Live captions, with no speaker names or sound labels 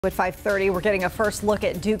At 5:30, we're getting a first look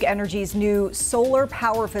at Duke Energy's new solar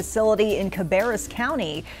power facility in Cabarrus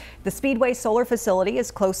County. The Speedway Solar Facility is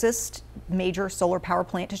closest major solar power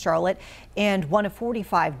plant to Charlotte and one of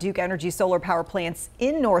 45 Duke Energy solar power plants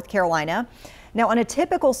in North Carolina. Now, on a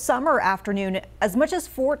typical summer afternoon, as much as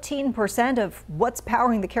 14% of what's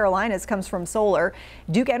powering the Carolinas comes from solar.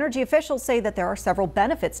 Duke Energy officials say that there are several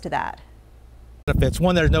benefits to that.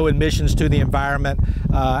 One, there's no emissions to the environment,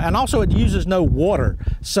 and also it uses no water.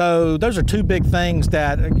 So those are two big things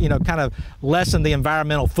that, kind of lessen the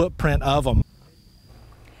environmental footprint of them.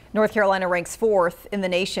 North Carolina ranks 4th in the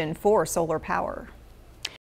nation for solar power.